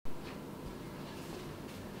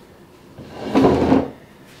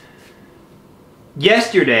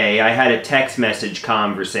Yesterday, I had a text message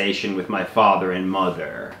conversation with my father and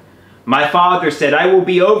mother. My father said, "I will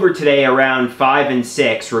be over today around 5 and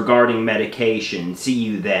 6 regarding medication. See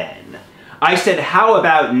you then." I said, "How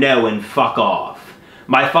about no and fuck off?"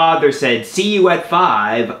 My father said, "See you at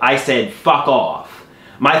 5. I said, "Fuck off."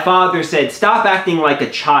 My father said, "Stop acting like a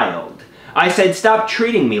child." I said, "Stop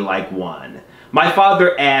treating me like one." My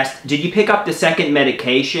father asked, "Did you pick up the second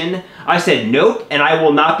medication?" I said, "Nope, and I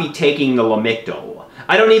will not be taking the lamictal.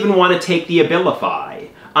 I don't even want to take the abilfy.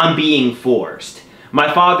 I'm being forced." My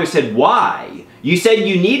father said, "Why? You said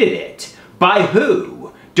you needed it. By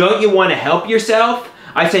who? Don't you want to help yourself?"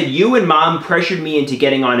 I said, "You and Mom pressured me into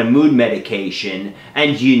getting on a mood medication,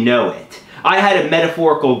 and you know it. I had a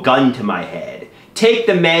metaphorical gun to my head. Take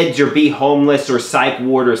the meds or be homeless or psych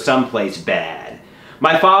ward or someplace bad."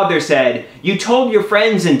 My father said, "You told your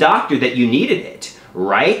friends and doctor that you needed it,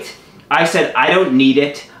 right?" I said, "I don't need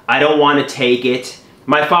it. I don't want to take it."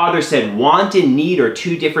 My father said, "Want and need are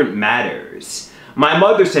two different matters." My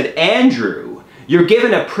mother said, "Andrew, you're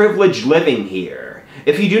given a privileged living here.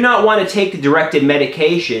 If you do not want to take the directed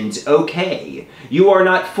medications, okay. You are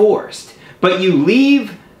not forced. But you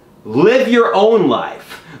live your own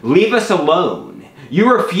life. Leave us alone.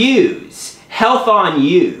 You refuse. Health on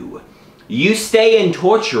you. You stay and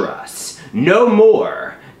torture us. No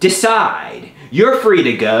more. Decide. You're free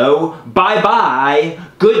to go. Bye-bye.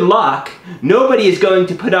 Good luck. Nobody is going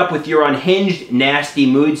to put up with your unhinged, nasty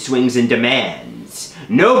mood swings and demands.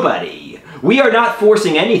 Nobody. We are not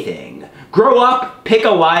forcing anything. Grow up. Pick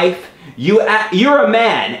a life. You're a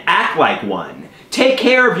man. Act like one. Take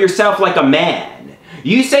care of yourself like a man.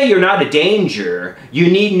 You say you're not a danger. You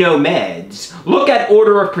need no meds. Look at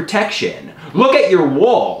order of protection. Look at your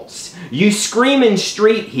walls. You scream in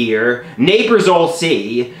street here, neighbors all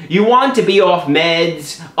see. You want to be off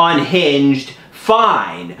meds, unhinged.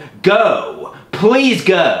 Fine, go. Please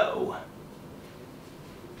go.